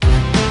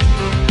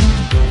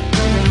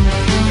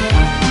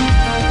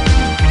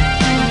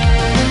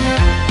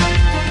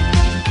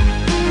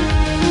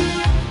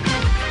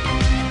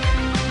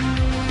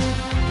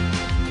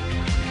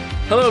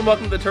and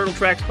welcome to the Turtle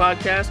Tracks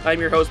podcast. I'm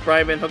your host,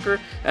 Brian Van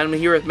Hooker, and I'm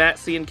here with Matt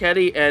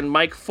Cianchetti and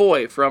Mike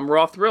Foy from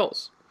Raw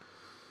Thrills.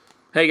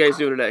 How you guys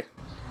doing today?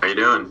 How you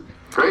doing?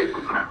 Great.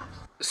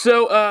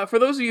 So, for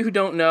those of you who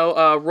don't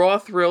know, Raw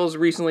Thrills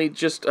recently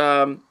just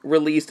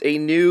released a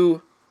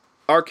new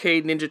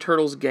arcade Ninja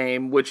Turtles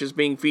game, which is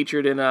being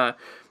featured in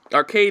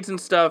arcades and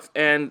stuff,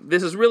 and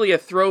this is really a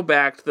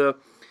throwback to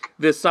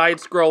the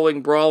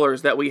side-scrolling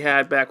brawlers that we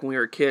had back when we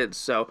were kids.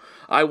 So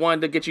I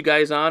wanted to get you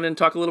guys on and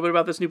talk a little bit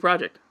about this new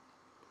project.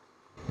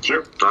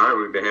 Sure. All right,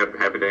 we'd be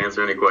happy to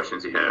answer any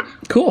questions you have.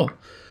 Cool.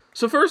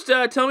 So first,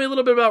 tell me a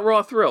little bit about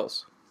Raw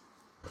Thrills.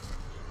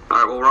 All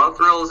right, well, Raw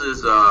Thrills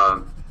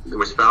it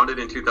was founded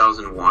in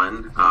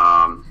 2001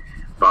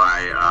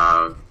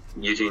 by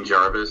Eugene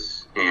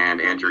Jarvis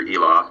and Andrew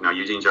Eloff. Now,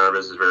 Eugene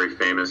Jarvis is a very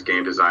famous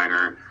game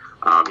designer.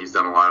 He's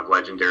done a lot of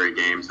legendary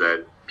games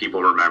that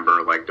people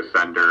remember, like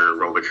Defender,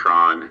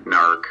 Robotron,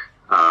 Narc,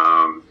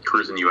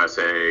 Cruisin'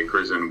 USA,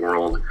 Cruisin'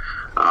 World.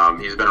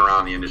 He's been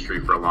around the industry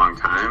for a long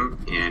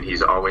time, and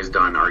he's always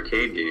done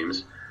arcade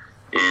games.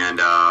 And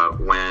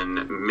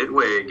when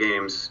Midway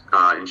Games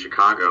in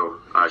Chicago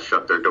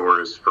shut their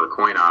doors for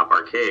Coin Op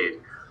Arcade,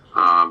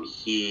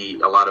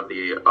 a lot of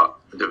the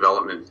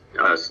development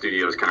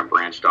studios kind of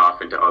branched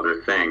off into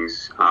other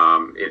things,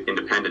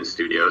 independent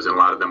studios, and a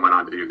lot of them went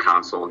on to do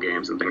console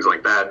games and things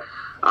like that.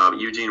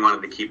 Eugene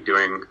wanted to keep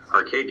doing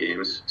arcade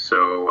games,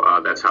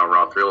 so that's how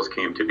Raw Thrills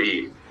came to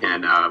be,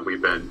 and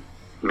we've been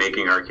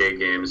making arcade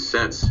games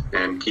since,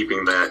 and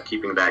keeping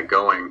that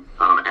going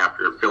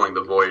after filling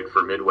the void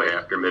for Midway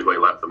after Midway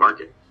left the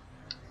market.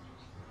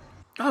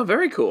 Oh,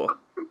 very cool.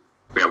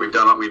 Yeah, we've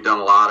done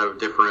a lot of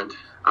different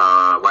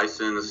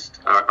licensed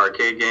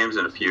arcade games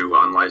and a few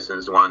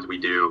unlicensed ones. We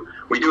do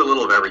a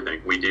little of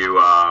everything. We do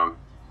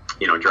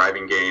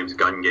driving games,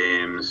 gun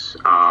games,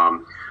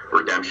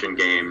 redemption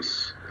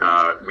games.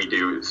 We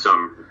do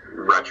some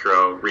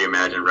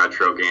reimagined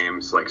retro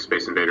games like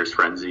Space Invaders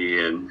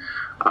Frenzy and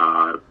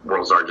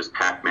World's Largest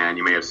Pac-Man.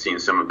 You may have seen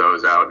some of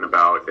those out and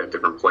about at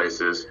different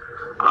places.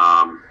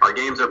 Our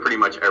games are pretty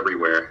much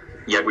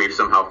everywhere, yet we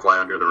somehow fly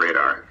under the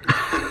radar.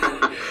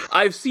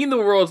 I've seen the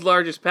World's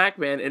Largest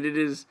Pac-Man, and it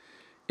is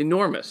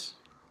enormous.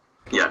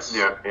 Yes.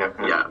 Yeah.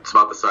 It's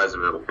about the size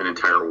of an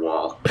entire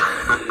wall.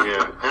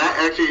 Yeah. And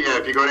actually,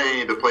 if you go to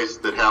any of the places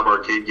that have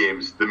arcade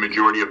games, the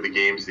majority of the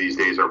games these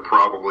days are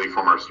probably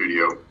from our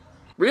studio.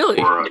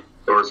 Really?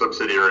 Or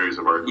subsidiaries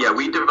of our. Yeah,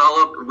 we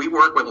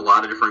work with a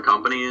lot of different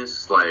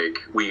companies. Like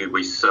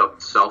we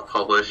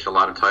self-publish a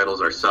lot of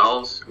titles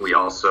ourselves. We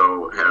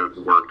also have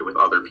worked with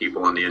other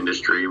people in the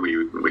industry.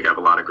 We have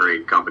a lot of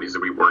great companies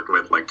that we've worked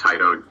with, like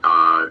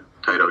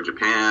Taito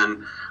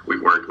Japan.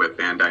 We've worked with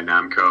Bandai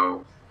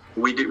Namco.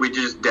 We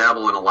just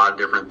dabble in a lot of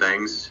different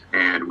things,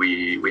 and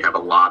we have a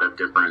lot of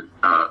different,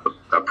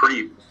 a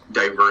pretty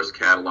diverse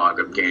catalog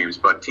of games.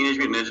 But Teenage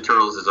Mutant Ninja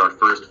Turtles is our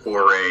first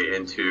foray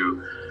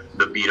into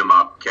the beat 'em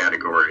up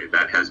category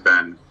that has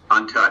been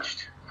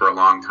untouched for a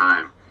long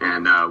time,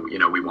 and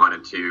we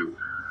wanted to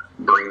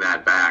bring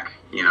that back,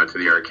 to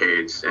the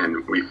arcades,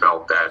 and we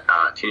felt that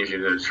Teenage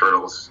Mutant Ninja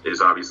Turtles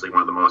is obviously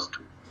one of the most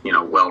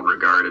well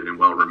regarded and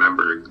well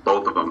remembered,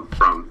 both of them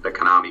from the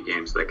Konami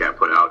games that got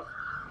put out.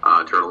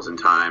 Turtles in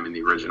Time and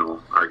the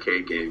original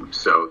arcade game,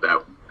 so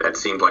that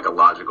seemed like a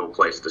logical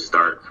place to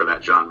start for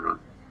that genre.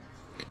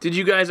 Did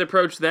you guys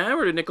approach them,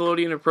 or did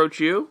Nickelodeon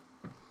approach you?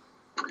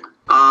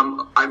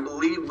 I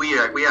believe we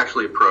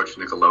actually approached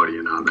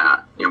Nickelodeon on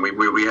that.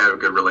 We had a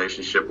good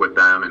relationship with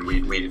them, and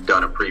we'd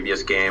done a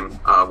previous game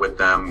with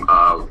them,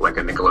 like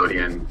a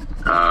Nickelodeon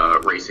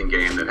racing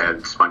game that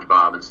had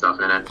SpongeBob and stuff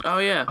in it. Oh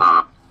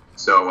yeah.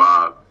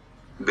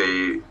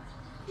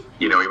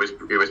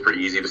 It was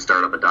pretty easy to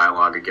start up a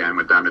dialogue again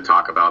with them to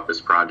talk about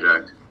this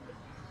project,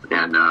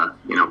 and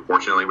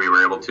fortunately we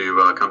were able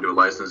to come to a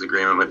license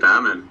agreement with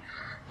them and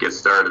get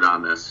started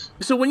on this.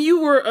 So when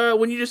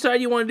you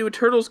decided you wanted to do a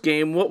Turtles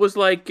game, what was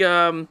like?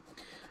 I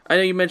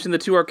know you mentioned the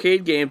two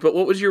arcade games, but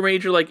what was your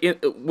major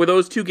were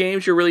those two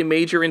games your really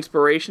major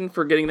inspiration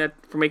for making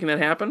that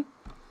happen?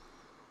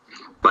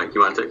 Mike,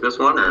 you want to take this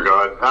one? Or?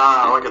 God,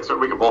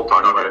 we can both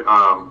talk about it.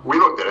 We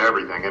looked at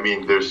everything. I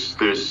mean, there's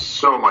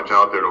so much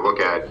out there to look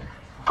at.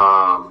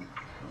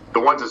 The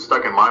ones that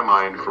stuck in my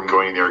mind from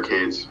going to the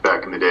arcades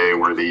back in the day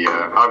were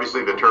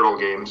obviously the Turtle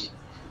games,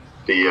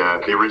 the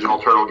original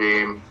Turtle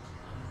game,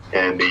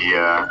 and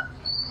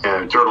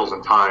and Turtles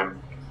in Time.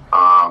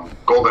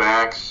 Golden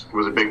Axe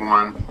was a big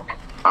one.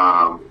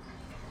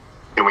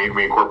 And we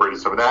incorporated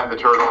some of that in the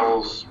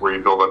Turtles, where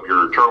you build up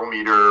your turtle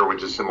meter,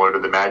 which is similar to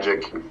the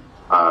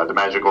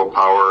magical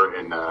power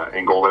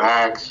in Golden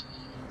Axe.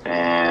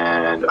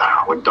 And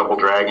with Double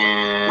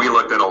Dragon, we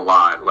looked at a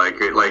lot. Like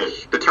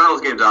the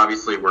Turtles games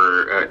obviously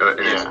were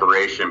an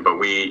inspiration, but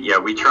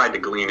we tried to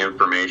glean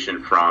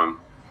information from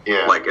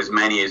like as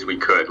many as we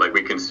could. Like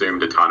we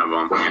consumed a ton of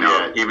them.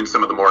 Even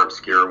some of the more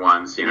obscure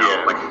ones.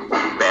 Like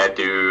Bad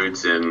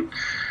Dudes and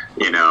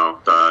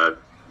the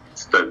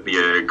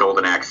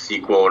Golden Axe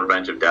sequel,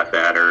 Revenge of Death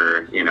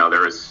Adder.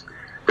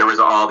 There was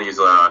all these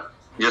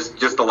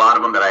just a lot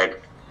of them that I had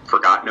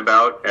forgotten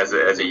about as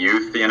a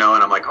youth, and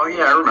I'm like, oh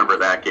yeah, I remember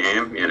that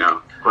game,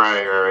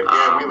 Right.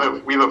 Yeah,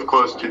 we live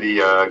close to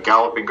the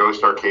Galloping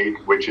Ghost Arcade,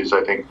 which is,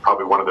 I think,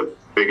 probably one of the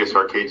biggest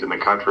arcades in the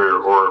country,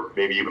 or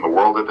maybe even the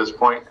world at this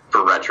point.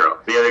 For retro.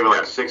 Yeah, they have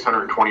like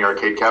 620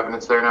 arcade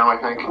cabinets there now, I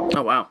think.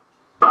 Oh, wow.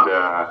 And,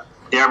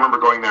 I remember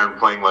going there and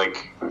playing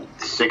like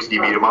 60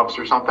 beat 'em ups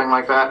or something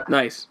like that.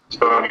 Nice.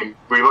 So I mean,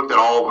 we looked at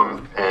all of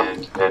them,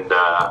 and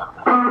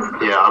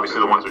obviously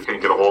the ones we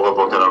couldn't get a hold of,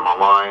 looked at them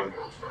online.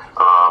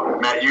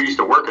 Matt, you used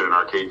to work at an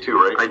arcade too,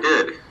 right? I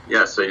did.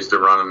 Yes, I used to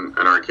run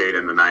an arcade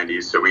in the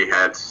 '90s, so we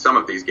had some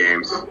of these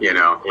games,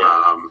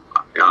 on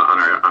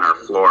our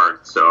floor.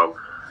 So,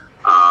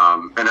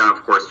 and then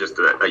of course, just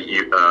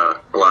a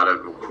lot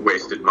of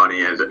wasted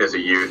money as a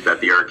youth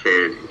at the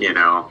arcade.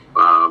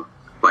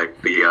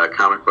 Like the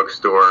comic book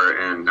store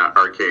and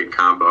arcade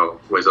combo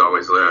was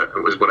always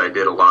was what I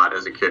did a lot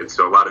as a kid.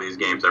 So a lot of these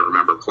games I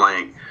remember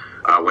playing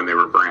when they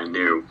were brand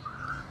new.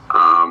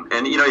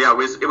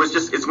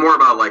 It's more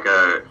about like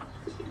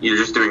you're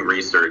just doing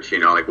research,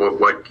 like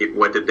what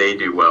did they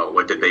do well,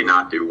 what did they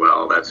not do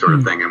well, that sort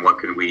of thing, and what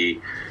can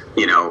we,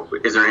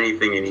 is there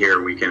anything in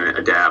here we can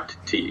adapt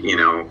to,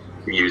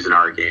 use in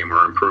our game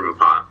or improve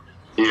upon?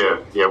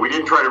 Yeah, we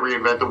didn't try to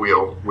reinvent the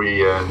wheel.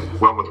 We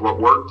went with what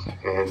worked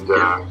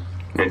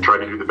and tried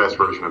to do the best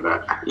version of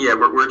that. Yeah,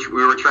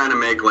 we were trying to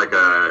make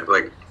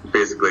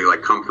basically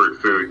comfort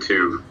food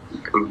to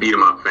beat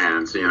 'em up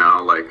fans,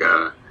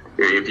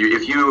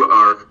 if you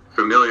are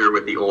familiar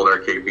with the old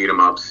arcade beat 'em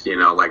ups,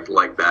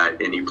 like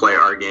that, and you play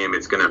our game,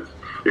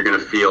 you're gonna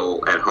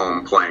feel at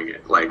home playing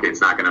it. Like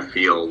it's not gonna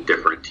feel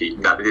different to you.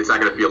 It's not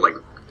gonna feel like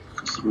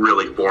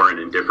really foreign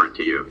and different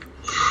to you.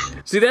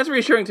 See, that's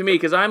reassuring to me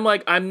because I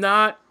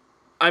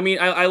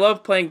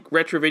love playing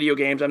retro video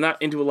games. I'm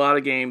not into a lot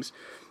of games,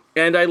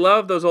 and I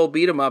love those old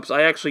beat 'em ups.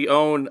 I actually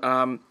own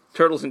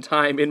Turtles in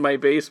Time in my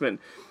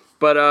basement,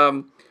 but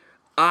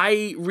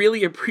I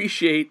really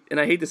appreciate, and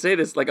I hate to say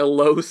this, like a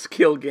low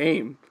skill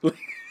game.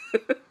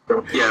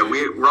 Yeah,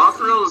 Raw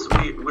Thrills,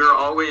 we're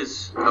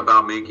always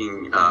about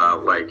making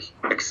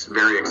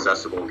very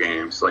accessible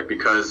games,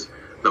 because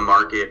the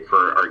market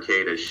for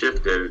arcade has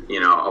shifted.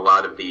 A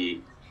lot of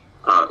the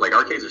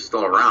arcades are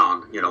still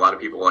around. A lot of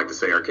people like to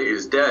say arcade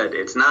is dead.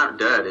 It's not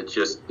dead. It's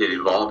just it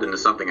evolved into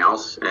something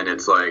else, and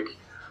it's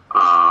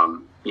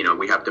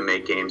we have to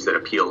make games that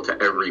appeal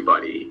to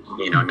everybody,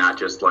 not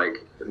just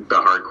like the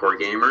hardcore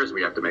gamers.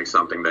 We have to make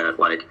something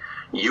that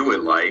you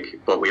would like,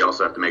 but we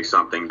also have to make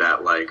something that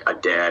a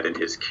dad and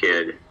his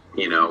kid,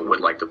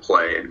 would like to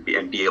play and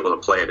be able to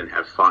play it and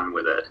have fun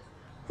with it.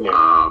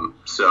 Yeah.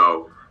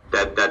 So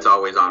that's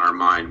always on our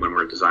mind when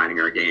we're designing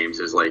our games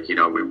is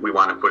we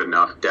want to put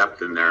enough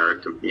depth in there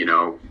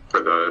to, for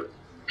the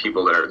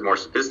people that are more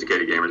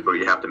sophisticated gamers, but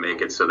you have to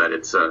make it so that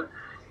it's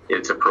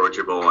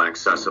approachable and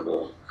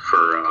accessible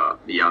for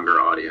the younger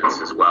audience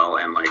as well,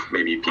 and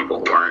maybe people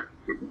who aren't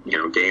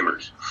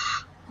gamers.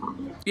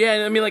 Yeah,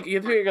 and I mean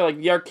you figure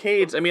the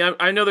arcades. I mean,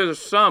 I know there's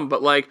some,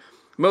 but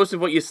most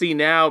of what you see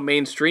now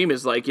mainstream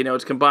is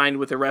it's combined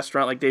with a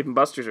restaurant like Dave and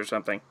Buster's or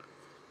something.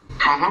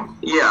 Mm-hmm.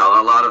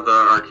 Yeah, a lot of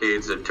the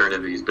arcades have turned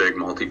into these big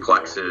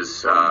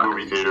multiplexes.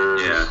 Movie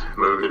theaters. Yeah,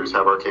 movie theaters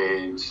have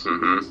arcades.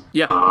 Mm-hmm.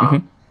 Yeah.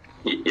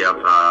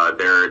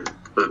 They're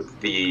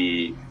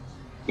the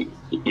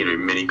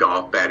mini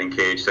golf, batting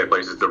cage type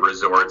places. The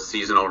resorts,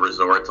 seasonal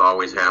resorts,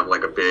 always have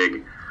a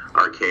big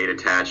arcade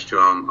attached to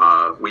them.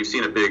 We've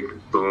seen a big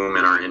boom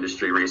in our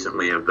industry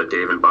recently of the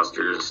Dave &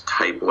 Buster's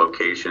type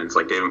locations.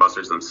 Dave &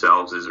 Buster's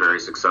themselves is very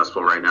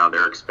successful right now.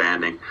 They're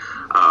expanding.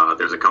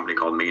 There's a company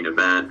called Main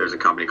Event. There's a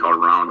company called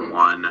Round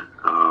One,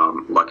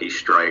 Lucky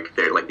Strike.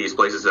 These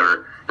places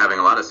are having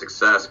a lot of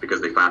success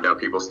because they found out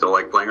people still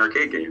like playing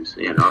arcade games.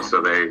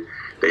 So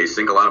they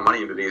sink a lot of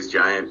money into these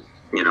giant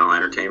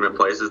entertainment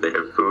places. They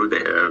have food.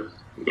 They have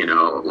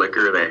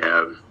liquor. They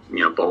have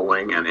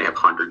bowling, and they have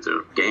hundreds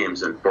of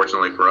games. And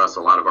fortunately for us,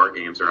 a lot of our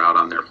games are out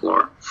on their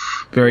floor.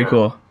 Very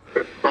cool.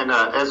 And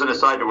as an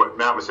aside to what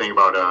Matt was saying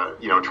about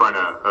trying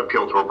to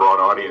appeal to a broad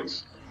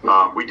audience,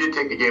 we did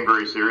take the game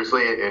very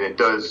seriously, and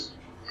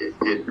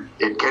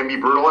it can be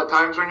brutal at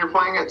times when you're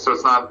playing it. So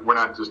we're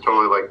not just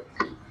totally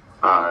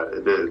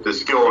the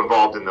skill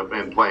involved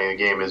in playing a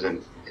game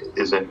isn't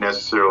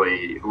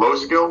necessarily low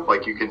skill.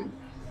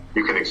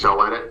 You can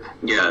excel at it.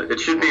 Yeah, it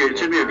should be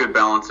a good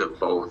balance of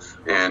both.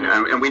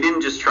 And we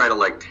didn't just try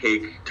to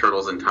take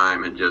Turtles in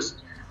Time and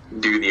just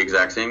do the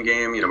exact same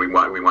game. We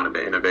wanted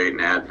to innovate and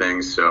add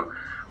things. So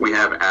we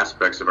have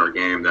aspects of our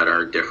game that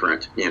are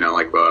different. We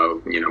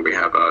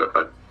have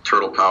a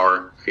turtle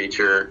power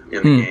feature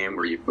in the game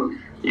where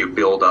you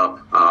build up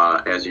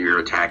as you're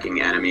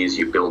attacking enemies.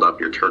 You build up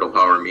your turtle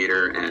power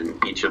meter,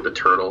 and each of the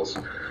turtles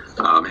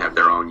have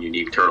their own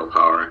unique turtle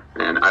power.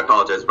 And I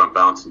apologize if I'm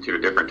bouncing to a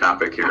different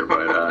topic here,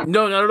 but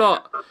no, not at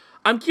all.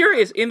 I'm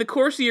curious, in the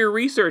course of your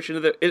research,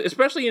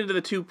 especially into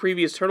the two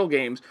previous Turtle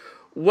games,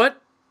 what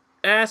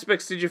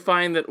aspects did you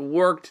find that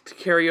worked to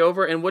carry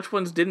over, and which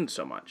ones didn't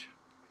so much?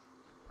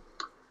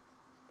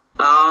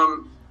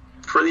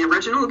 For the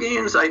original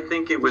games, I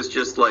think it was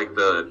just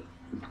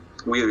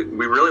we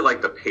really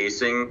like the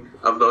pacing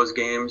of those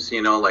games.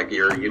 You know, like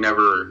you're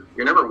never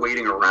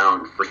waiting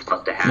around for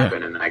stuff to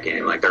happen in that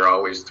game. Like they're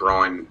always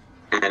throwing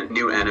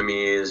new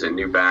enemies and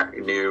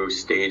new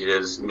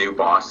stages, new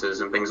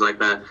bosses, and things like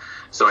that.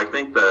 So I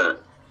think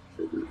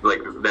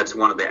that's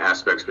one of the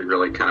aspects we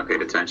really kind of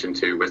paid attention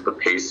to, was the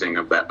pacing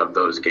of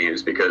those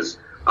games, because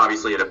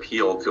obviously it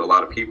appealed to a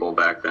lot of people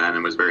back then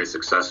and was very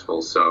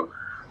successful. So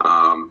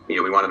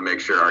we wanted to make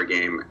sure our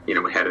game,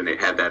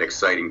 had that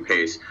exciting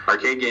pace.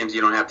 Arcade games,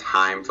 you don't have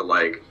time to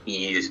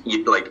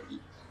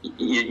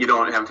you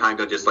don't have time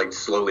to just like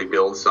slowly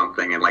build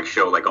something and like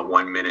show like a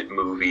 1 minute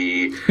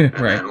movie and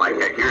Right. then like,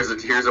 hey,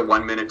 here's a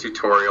 1 minute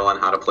tutorial on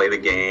how to play the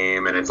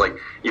game, and it's like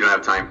you don't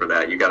have time for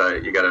that. You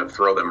gotta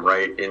throw them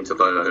right into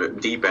the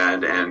deep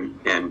end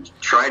and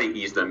try to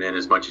ease them in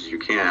as much as you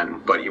can,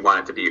 but you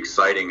want it to be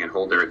exciting and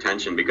hold their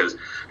attention, because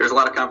there's a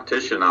lot of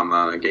competition on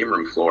the game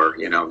room floor.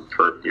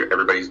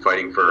 Everybody's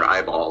fighting for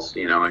eyeballs,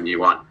 and you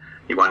want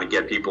to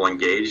get people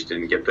engaged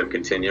and get them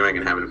continuing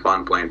and having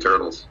fun playing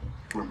Turtles.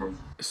 Mm-hmm.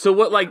 So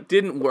what like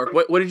didn't work?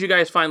 What did you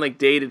guys find like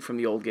dated from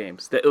the old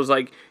games that it was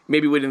like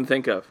maybe we didn't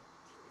think of?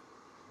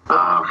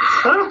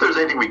 I don't know if there's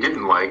anything we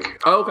didn't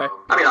like. Oh, okay.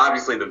 I mean,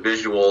 obviously the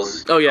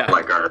visuals,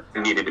 are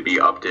needed to be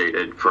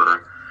updated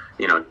for,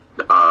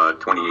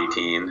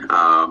 2018.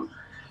 I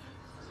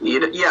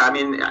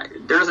mean,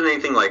 there isn't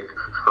anything like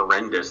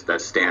horrendous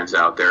that stands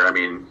out there. I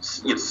mean,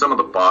 some of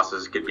the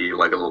bosses could be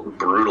like a little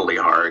brutally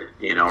hard,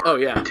 Oh,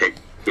 yeah. and take,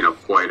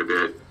 quite a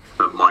bit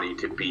of money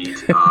to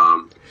beat.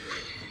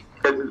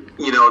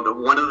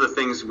 One of the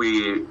things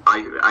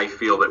I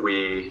feel that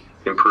we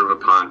improve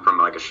upon from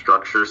like a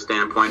structure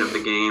standpoint of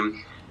the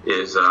game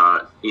is,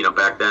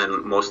 back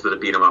then most of the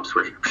beat 'em ups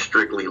were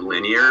strictly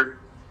linear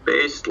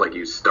based. Like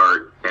you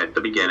start at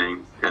the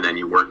beginning and then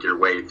you work your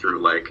way through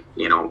like,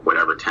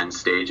 10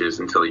 stages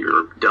until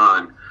you're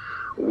done.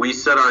 We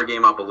set our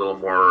game up a little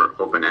more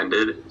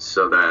open-ended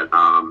so that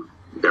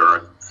there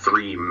are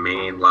 3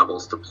 main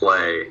levels to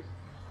play.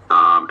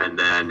 And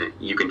then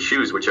you can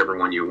choose whichever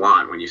one you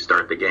want when you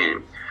start the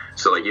game.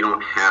 So like you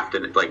don't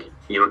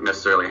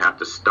necessarily have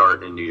to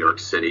start in New York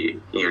City.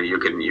 You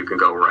can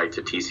go right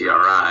to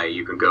TCRI.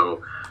 You can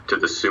go to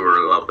the sewer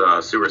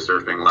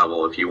surfing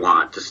level if you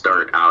want to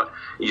start out.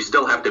 You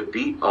still have to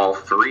beat all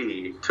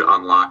 3 to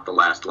unlock the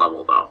last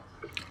level, though.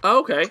 Oh,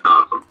 okay.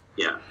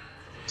 Yeah.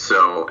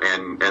 So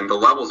and the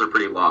levels are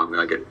pretty long.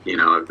 Like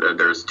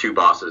there's 2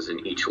 bosses in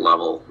each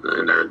level,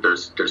 and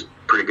there's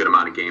pretty good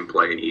amount of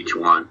gameplay in each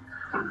one.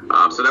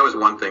 So that was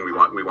one thing we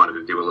wanted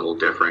to do a little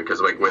different,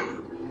 because like with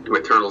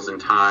Turtles in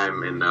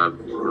Time in the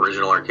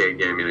original arcade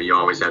game, you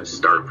always had to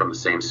start from the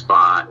same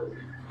spot,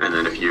 and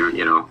then if you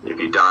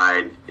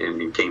died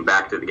and you came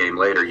back to the game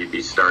later, you'd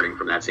be starting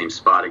from that same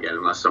spot again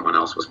unless someone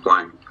else was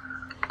playing.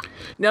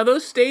 Now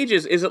those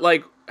stages, is it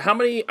like how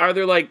many are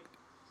there, like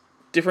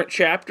different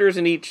chapters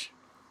in each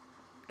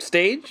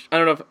stage? I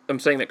don't know if I'm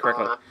saying that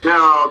correctly.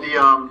 No,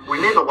 we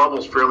made the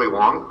levels fairly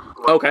long.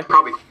 Okay.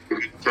 Probably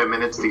 10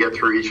 minutes to get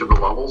through each of the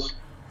levels.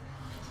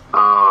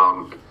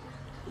 And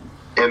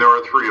there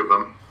are 3 of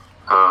them,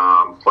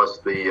 plus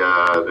the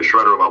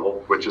Shredder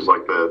level, which is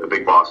like the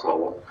big boss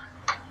level.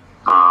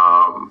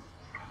 The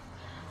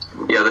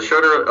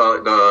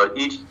Shredder,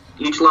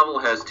 each level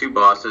has 2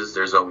 bosses.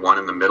 There's a one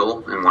in the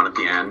middle and one at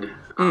the end.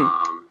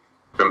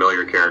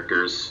 Familiar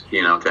characters,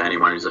 to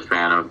anyone who's a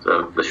fan of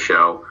the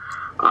show.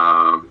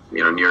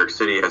 New York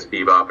City has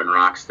Bebop and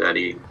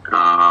Rocksteady.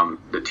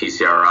 The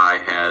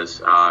TCRI has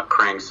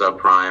Krang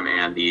Subprime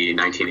and the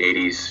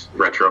 1980s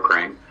Retro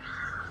Krang.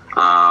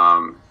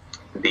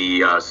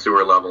 The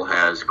sewer level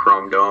has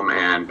Chrome Dome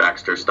and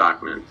Baxter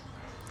Stockman.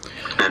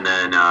 And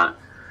then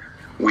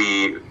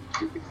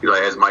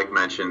as Mike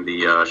mentioned,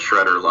 the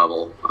Shredder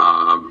level,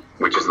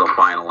 which is the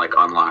final like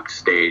unlocked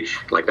stage.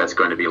 Like that's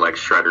going to be like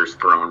Shredder's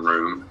throne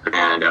room,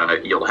 and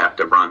you'll have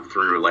to run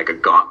through like a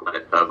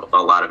gauntlet of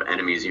a lot of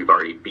enemies you've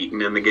already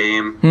beaten in the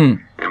game.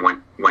 And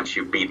once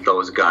you beat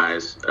those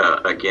guys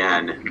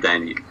again,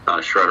 then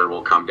Shredder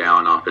will come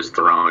down off his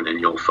throne,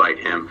 and you'll fight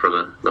him for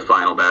the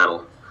final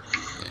battle.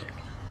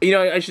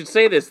 I should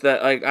say this,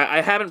 that like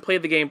I haven't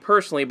played the game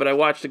personally, but I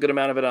watched a good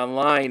amount of it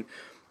online.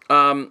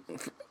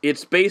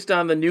 It's based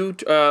on the new,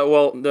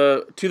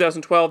 the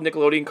 2012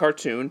 Nickelodeon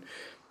cartoon,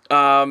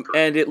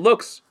 and it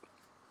looks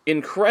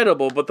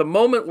incredible. But the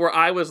moment where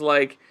I was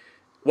like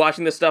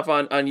watching this stuff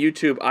on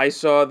YouTube, I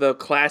saw the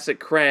classic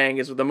Krang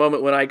is the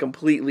moment when I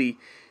completely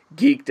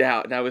geeked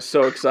out, and I was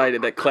so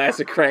excited that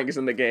classic Krang is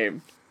in the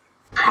game.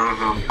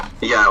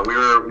 Yeah, we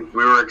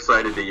were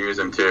excited to use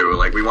him too.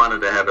 Like we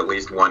wanted to have at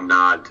least one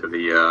nod to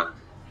the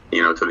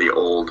to the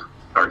old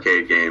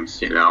arcade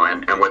games,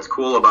 and what's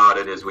cool about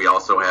it is we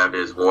also have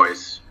his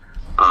voice,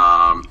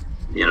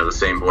 the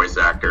same voice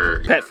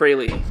actor, Pat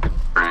Fraley.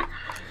 Right.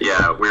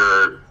 Yeah,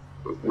 we're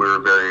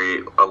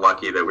very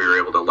lucky that we were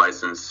able to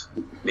license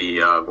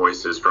the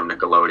voices from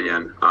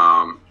Nickelodeon,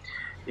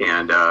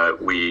 and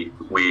we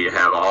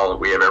have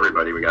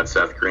everybody. We got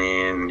Seth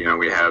Green,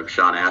 we have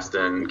Sean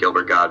Astin,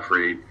 Gilbert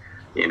Gottfried,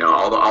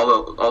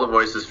 all the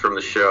voices from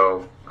the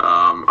show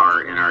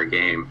are in our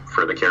game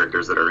for the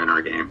characters that are in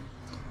our game.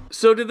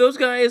 So did those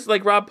guys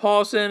like Rob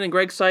Paulson and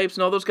Greg Sipes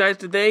and all those guys?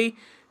 Did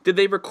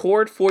they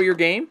record for your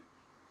game?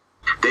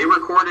 They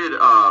recorded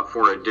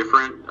for a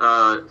different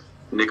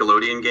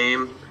Nickelodeon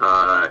game,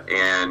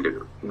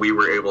 and we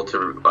were able to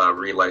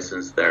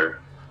relicense their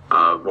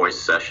voice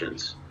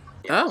sessions.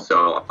 Oh,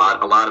 so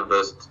a lot of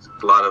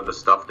the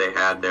stuff they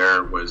had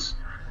there was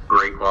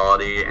great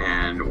quality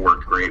and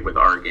worked great with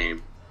our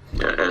game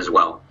as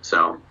well.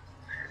 So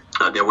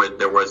there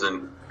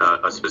wasn't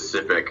a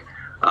specific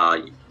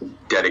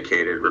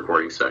dedicated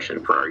recording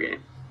session for our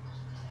game.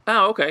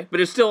 Oh, okay,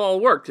 but it still all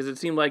worked because it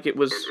seemed like it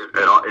was.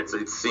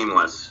 It's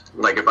seamless.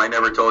 Like if I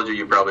never told you,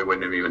 you probably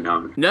wouldn't have even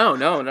known. No,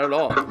 not at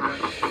all.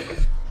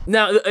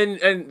 Now,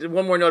 and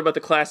one more note about the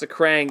classic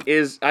Krang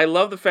is I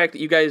love the fact that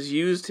you guys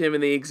used him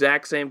in the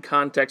exact same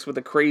context with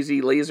the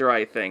crazy laser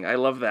eye thing. I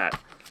love that.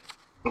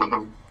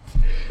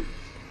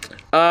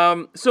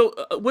 So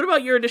what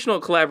about your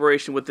additional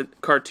collaboration with the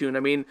cartoon?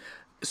 I mean,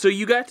 so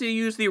you got to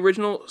use the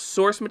original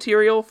source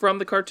material from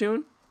the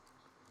cartoon?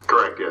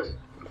 Correct. Yes.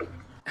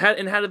 How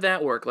did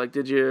that work? Like,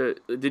 did you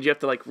have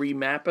to like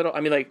remap it all? I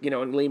mean, like,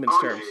 in layman's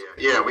terms.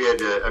 Yeah, we had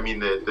to. I mean,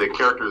 the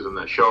characters in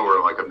the show were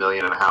like 1.5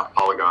 million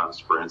polygons,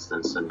 for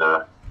instance, and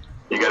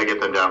you got to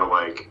get them down to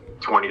like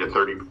 20 to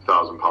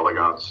 30,000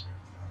 polygons.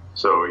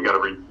 So you got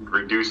to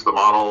reduce the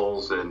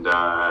models and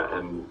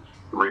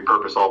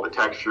repurpose all the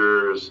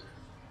textures.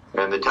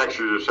 And the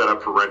textures are set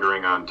up for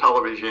rendering on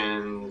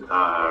television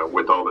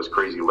with all this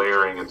crazy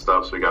layering and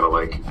stuff. So we got to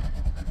like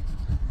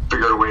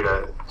figure out a way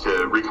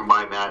to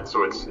recombine that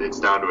so it's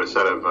down to a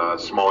set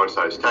of smaller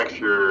size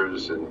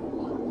textures and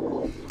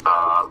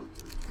I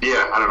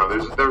don't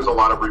know. There's a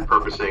lot of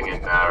repurposing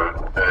and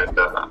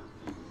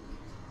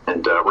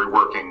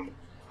reworking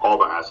all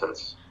the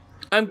assets.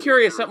 I'm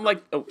curious, something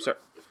like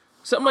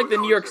the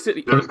New York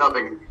City. There's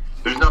nothing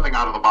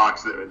out of the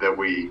box that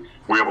we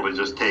were able to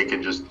just take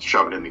and just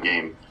shove it in the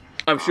game.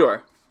 I'm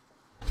sure.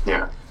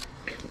 Yeah.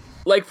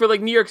 Like for like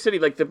New York City,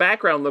 like the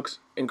background looks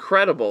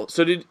incredible.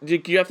 So did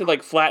you have to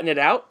like flatten it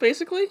out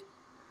basically?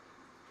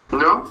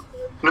 No,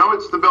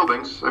 it's the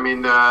buildings. I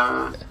mean,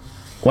 wow.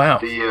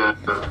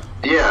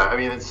 I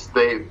mean, it's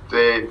they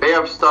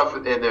have stuff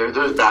in there.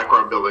 There's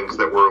background buildings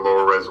that were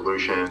lower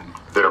resolution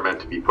that are meant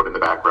to be put in the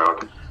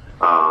background.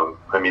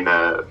 I mean,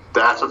 the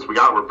assets we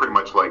got were pretty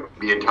much like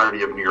the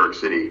entirety of New York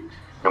City,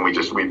 and we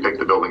picked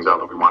the buildings out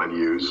that we wanted to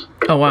use.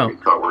 Oh wow. We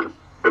thought were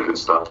good and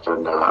stuff,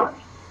 and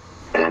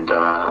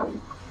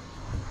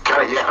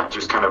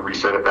kind of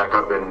reset it back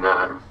up in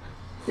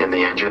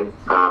the engine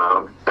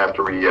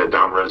after we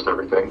down-resed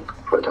everything.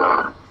 But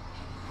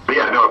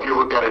yeah, no, if you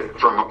look at it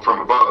from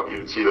above,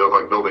 you'd see those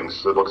like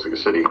buildings. It looks like a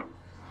city,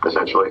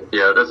 essentially.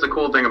 Yeah, that's the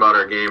cool thing about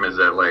our game is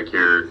that like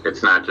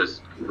it's not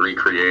just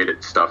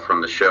recreated stuff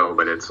from the show,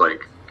 but it's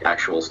like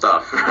actual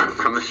stuff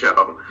from the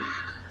show.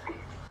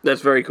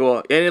 That's very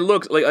cool, and it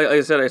looks like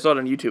I said, I saw it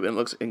on YouTube, and it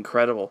looks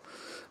incredible.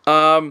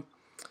 I'm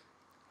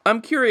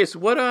curious,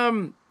 what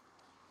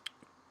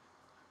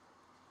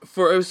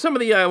for some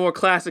of the more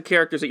classic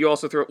characters that you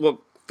also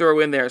throw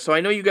in there. So I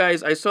know you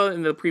guys. I saw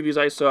in the previews.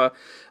 I saw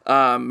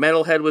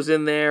Metalhead was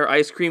in there.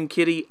 Ice Cream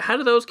Kitty. How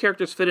do those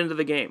characters fit into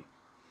the game?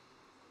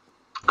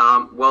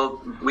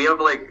 Well, we have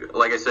like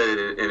I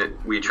said,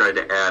 we tried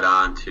to add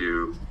on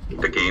to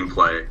the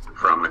gameplay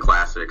from the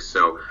classics.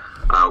 So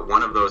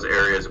one of those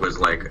areas was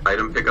like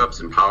item pickups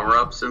and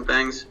power-ups and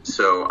things.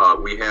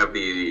 So we have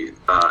a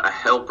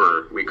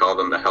helper. We call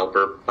them the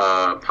helper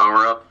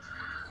power-up.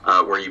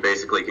 Where you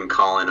basically can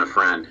call in a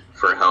friend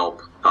for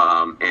help,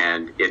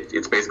 and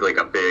it's basically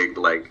like a big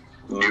like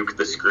nuke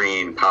the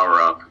screen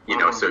power up,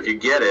 So if you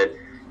get it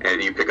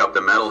and you pick up the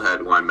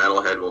Metalhead one,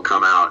 Metalhead will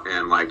come out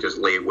and like just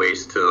lay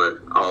waste to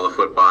all the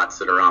footbots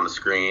that are on the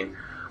screen.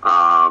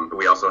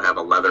 We also have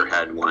a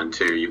Leatherhead one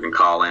too. You can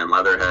call in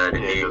Leatherhead,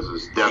 and he does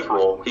his death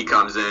roll. He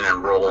comes in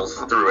and rolls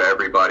through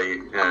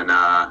everybody, and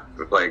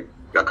like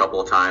a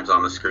couple of times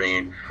on the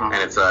screen, and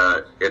it's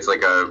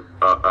like a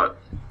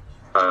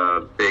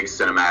big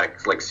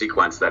cinematic like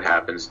sequence that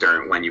happens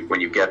during when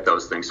you get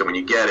those things. So when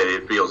you get it,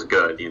 it feels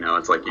good.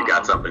 It's like you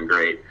got something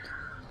great.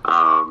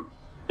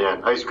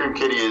 Ice Cream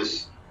Kitty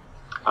is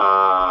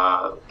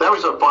that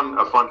was a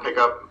fun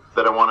pickup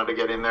that I wanted to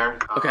get in there.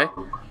 Okay.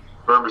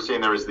 I remember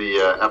seeing there was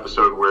the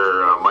episode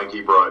where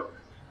Mikey brought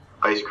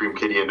Ice Cream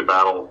Kitty into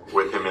battle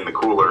with him in the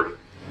cooler,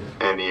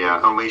 and he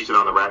unleashed it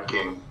on the Rat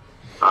King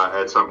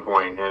at some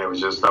point, and it was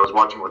just, I was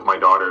watching it with my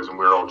daughters, and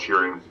we were all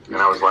cheering, and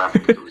I was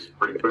laughing. It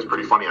was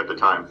pretty funny at the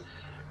time,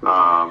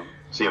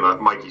 seeing that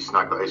Mikey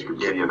snuck the Ice Cream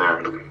Kitty in there,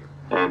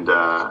 and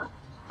I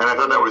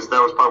thought that was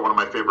probably one of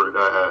my favorite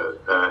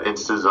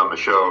instances on the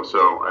show.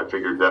 So I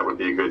figured that would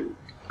be a good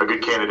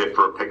candidate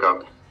for a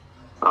pickup.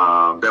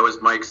 That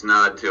was Mike's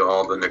nod to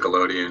all the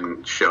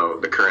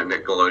current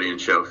Nickelodeon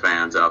show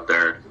fans out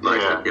there.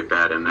 To get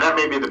that in there. That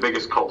may be the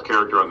biggest cult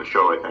character on the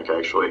show, I think,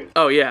 actually.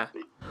 Oh yeah.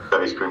 The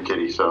Ice Cream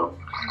Kitty. So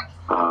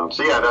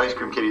the Ice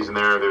Cream Kitty's in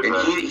there.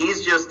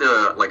 He's just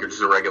a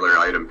regular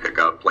item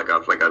pickup,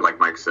 like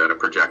Mike said, a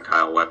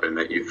projectile weapon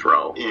that you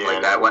throw. Yeah.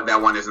 Like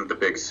that one isn't the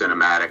big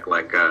cinematic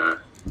like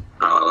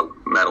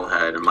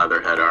Metalhead and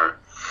Leatherhead are.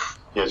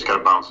 Yeah, it just kind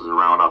of bounces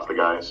around off the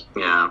guys.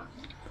 Yeah.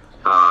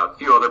 A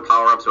few other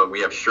power-ups. So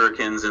we have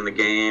shurikens in the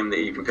game that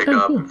you can pick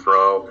up and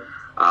throw,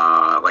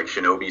 like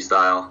Shinobi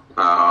style.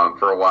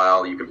 For a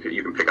while, you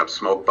can pick up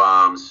smoke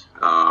bombs.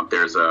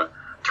 There's a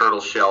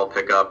turtle shell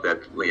pickup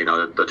that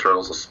the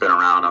turtles will spin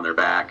around on their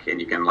back, and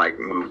you can like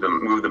move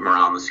them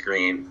around the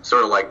screen,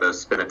 sort of like the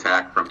spin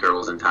attack from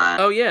Turtles in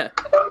Time. Oh yeah.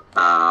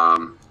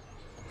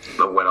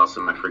 But what else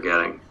am I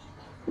forgetting?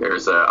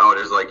 There's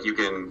like you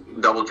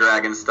can Double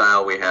Dragon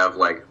style. We have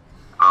like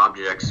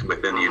objects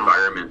within the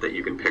environment that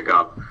you can pick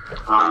up.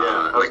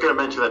 I was going to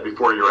mention that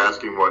before. You were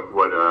asking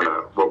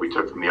what we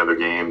took from the other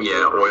games.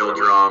 Yeah, oil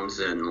drums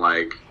and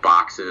like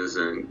boxes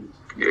and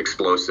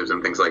explosives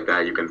and things like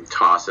that. You can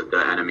toss at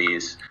the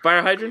enemies.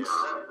 Fire hydrants.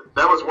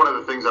 That was one of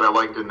the things that I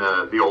liked in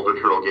the older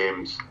Turtle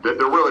games. That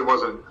there really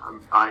wasn't,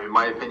 in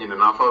my opinion,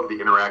 enough of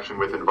the interaction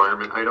with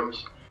environment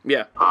items.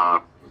 Yeah.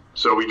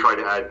 So we tried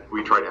to add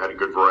a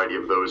good variety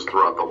of those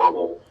throughout the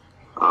level.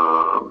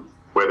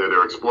 Whether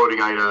they're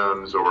exploding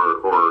items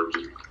or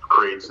just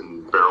crates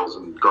and barrels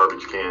and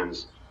garbage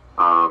cans.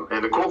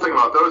 And the cool thing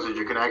about those is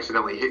you can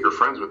accidentally hit your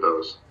friends with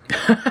those.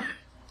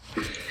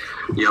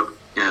 Yep.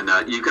 And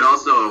you can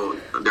also,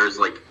 there's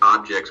like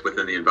objects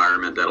within the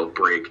environment that'll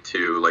break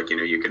too. Like,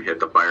 you can hit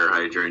the fire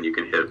hydrant, you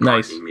can hit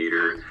parking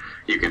meter,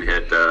 you can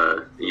hit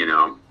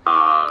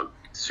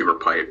sewer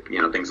pipe,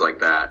 things like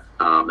that.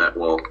 That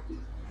will,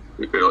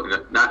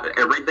 not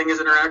everything is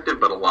interactive,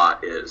 but a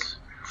lot is.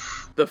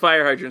 The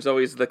fire hydrant's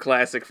always the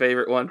classic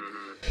favorite one.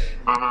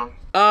 Uh-huh.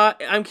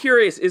 I'm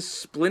curious, is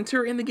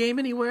Splinter in the game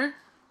anywhere?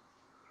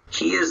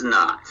 He is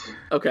not.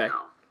 Okay.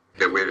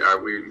 No.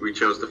 We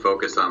chose to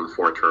focus on the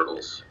 4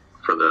 turtles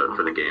for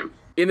the game.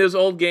 In those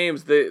old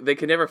games, they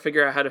could never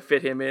figure out how to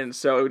fit him in.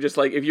 So it was just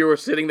like if you were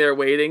sitting there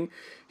waiting,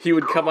 he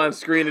would come on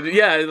screen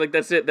and like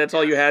that's it. That's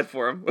all you had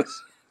for him.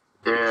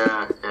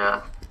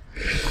 Yeah.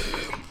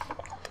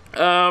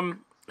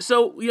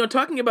 So,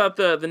 talking about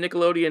the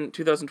Nickelodeon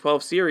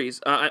 2012 series,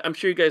 I'm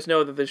sure you guys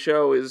know that the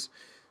show is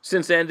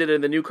since ended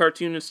and the new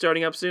cartoon is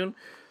starting up soon.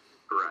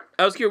 Correct.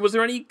 I was curious, was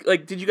there any,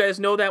 did you guys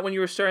know that when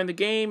you were starting the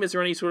game? Is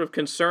there any sort of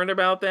concern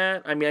about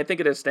that? I mean, I think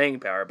it has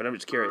staying power, but I'm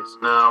just curious.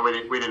 No, we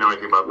didn't know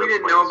anything about that. We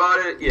didn't know about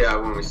it,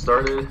 when we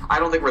started. I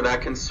don't think we're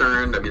that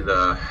concerned. I mean,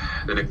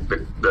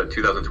 the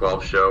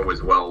 2012 show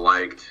was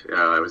well-liked.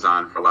 It was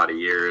on for a lot of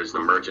years. The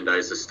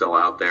merchandise is still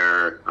out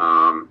there.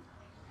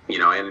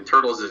 And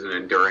Turtles is an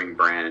enduring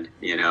brand,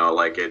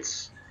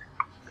 it's,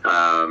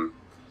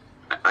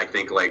 I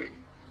think,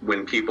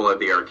 when people at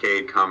the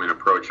arcade come and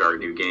approach our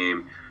new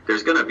game,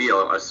 there's going to be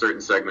a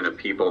certain segment of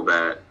people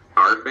that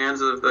are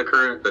fans of the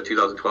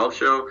 2012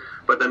 show,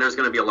 but then there's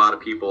going to be a lot of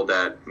people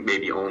that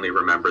maybe only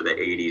remember the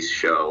 80s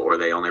show, or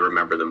they only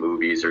remember the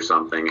movies or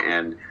something,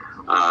 and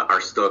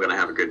are still going to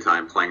have a good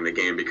time playing the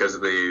game because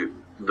the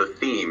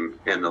theme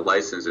and the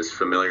license is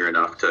familiar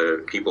enough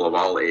to people of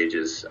all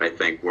ages. I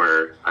think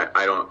where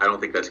I don't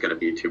think that's going to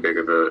be too big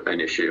of an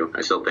issue.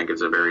 I still think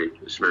it's a very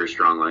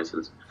strong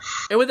license.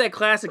 And with that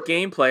classic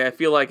gameplay, I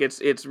feel like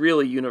it's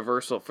really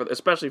universal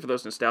especially for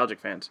those nostalgic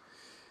fans.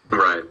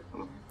 Right.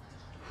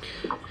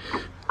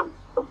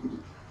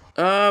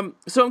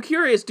 So I'm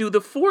curious, do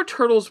the 4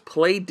 turtles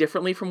play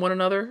differently from one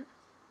another?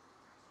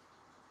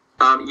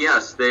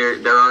 Yes,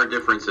 there are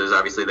differences.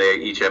 Obviously, they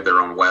each have their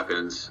own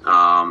weapons.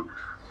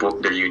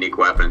 They're unique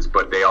weapons,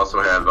 but they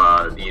also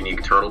have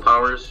unique turtle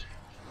powers.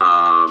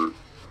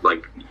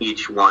 Like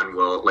each one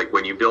will, like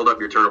when you build up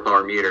your turtle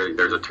power meter,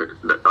 there's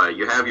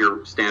you have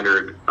your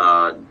standard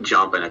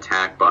jump and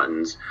attack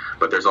buttons,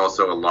 but there's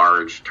also a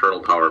large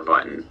turtle power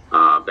button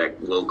that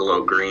will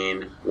glow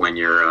green when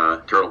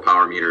your turtle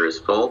power meter is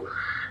full,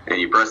 and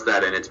you press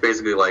that, and it's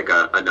basically like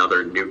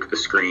another nuke the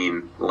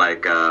screen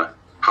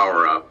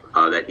power up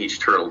that each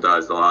turtle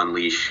does. They'll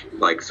unleash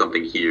like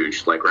something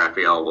huge, like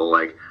Raphael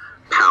will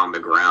pound the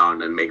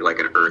ground and make like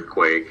an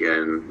earthquake,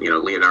 and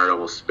Leonardo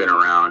will spin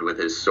around with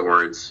his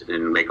swords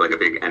and make like a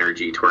big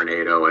energy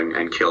tornado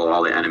and kill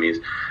all the enemies.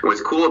 And what's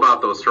cool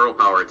about those turtle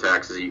power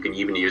attacks is you can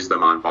even use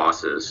them on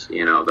bosses.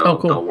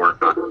 They'll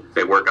work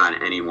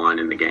on anyone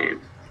in the game.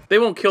 They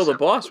won't kill the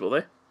boss, will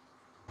they?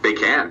 They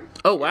can.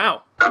 Oh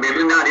wow. I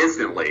mean, not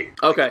instantly.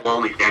 Okay. It'll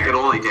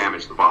only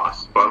damage the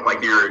boss, but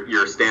like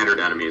your standard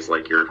enemies,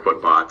 like your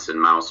Footbots and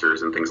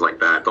Mousers and things like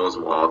that, those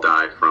will all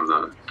die from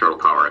the turtle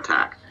power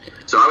attack.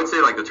 So I would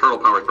say like the turtle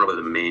power is probably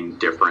the main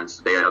difference.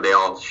 They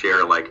all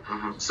share like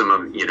some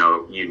of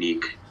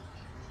unique.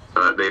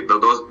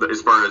 Those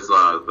as far as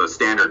the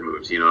standard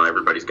moves,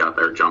 everybody's got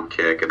their jump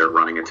kick and their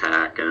running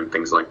attack and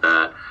things like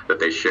that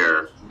they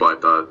share. But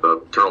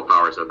the turtle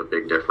powers are the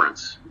big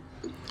difference.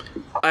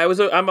 I've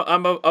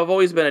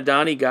always been a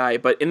Donnie guy,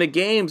 but in the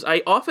games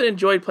I often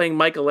enjoyed playing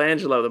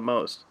Michelangelo the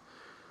most.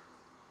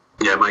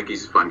 Yeah,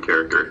 Mikey's a fun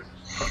character.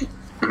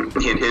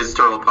 And his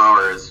turtle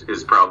power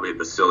is probably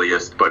the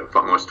silliest but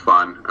most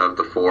fun of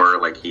the 4.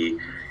 Like he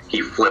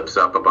flips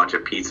up a bunch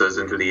of pizzas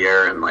into the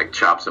air and like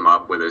chops them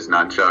up with his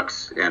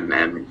nunchucks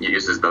and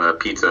uses the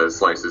pizza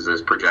slices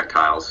as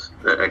projectiles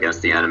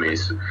against the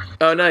enemies.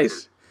 Oh,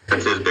 nice.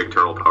 That's his big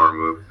turtle power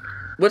move.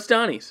 What's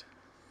Donnie's?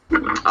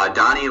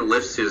 Donnie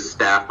lifts his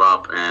staff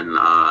up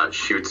and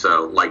shoots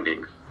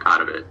lightning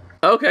out of it.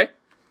 Okay.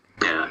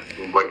 Yeah.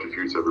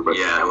 Electrocutes everybody.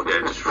 Yeah,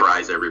 it just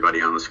fries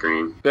everybody on the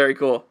screen. Very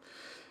cool.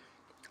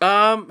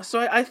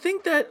 So I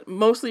think that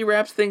mostly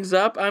wraps things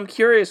up. I'm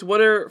curious,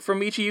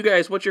 from each of you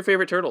guys, what's your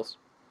favorite Turtles?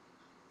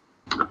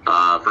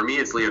 For me,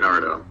 it's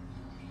Leonardo.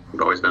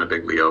 I've always been a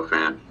big Leo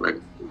fan. Like,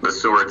 the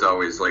sword's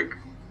always, like,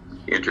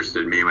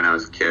 interested me when I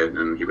was a kid,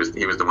 and he was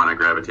the one I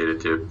gravitated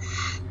to.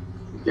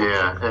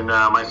 Yeah, and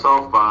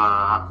myself,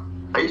 I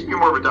used to be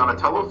more of a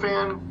Donatello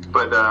fan,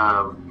 but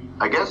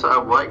I guess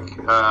I like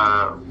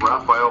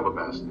Raphael the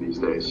best these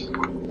days.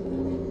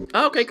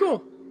 Oh, okay,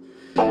 cool.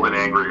 Old and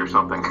angry or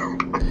something.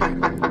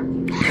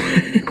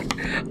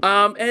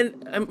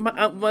 And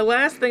my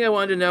last thing I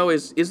wanted to know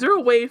is there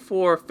a way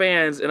for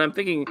fans, and I'm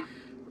thinking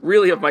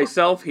really of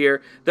myself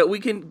here, that we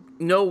can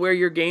know where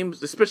your games,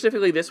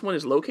 specifically this one,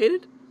 is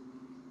located?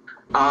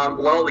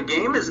 Well, the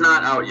game is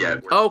not out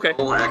yet. Okay.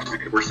 We're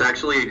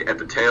actually at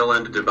the tail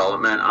end of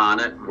development on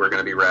it. We're going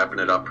to be wrapping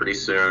it up pretty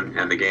soon,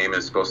 and the game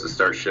is supposed to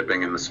start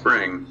shipping in the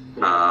spring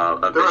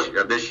of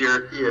this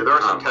year. Yeah, there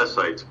are some test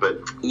sites, but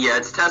yeah,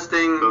 it's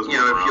testing a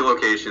few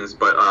locations,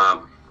 but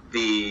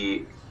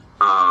the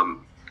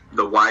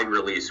wide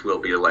release will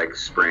be like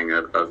spring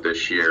of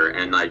this year,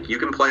 and like you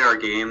can play our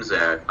games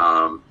at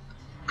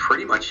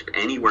pretty much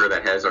anywhere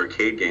that has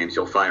arcade games.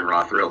 You'll find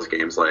Raw Thrills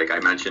games. Like I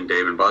mentioned,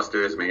 Dave &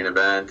 Buster's, Main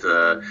Event,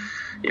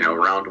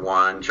 Round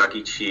One, Chuck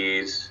E.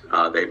 Cheese.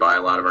 They buy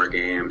a lot of our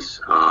games.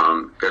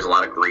 There's a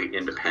lot of great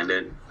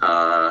independent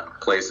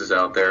places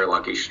out there.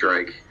 Lucky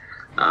Strike.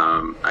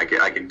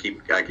 I could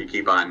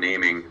keep on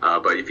naming.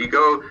 But if you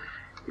go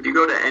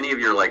to any of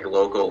your like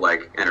local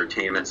like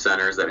entertainment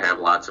centers that have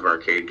lots of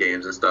arcade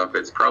games and stuff,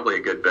 it's probably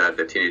a good bet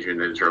that Teenage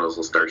Mutant Ninja Turtles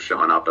will start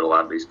showing up at a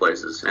lot of these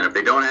places. And if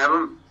they don't have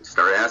them,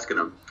 start asking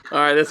them. All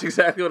right, that's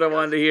exactly what I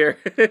wanted to hear.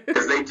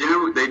 Because they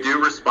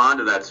do respond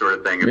to that sort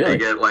of thing. If Really? they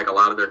get like a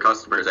lot of their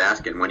customers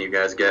asking, when you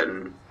guys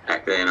getting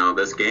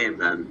this game,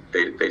 then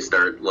they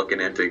start looking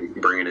into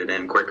bringing it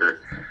in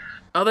quicker.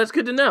 Oh, that's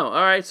good to know.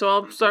 All right, so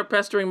I'll start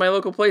pestering my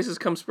local places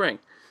come spring.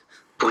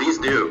 Please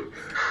do.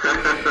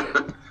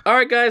 All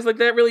right, guys, like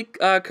that really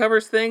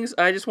covers things.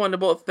 I just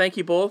wanted to thank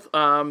you both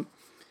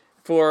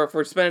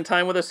for spending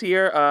time with us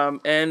here,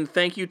 and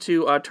thank you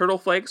to Turtle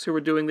Flakes, who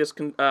we're doing this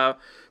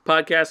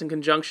podcast in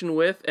conjunction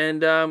with.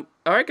 And all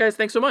right, guys,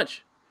 thanks so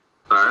much.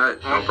 All right,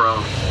 no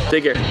problem.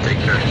 Take care. Take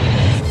care.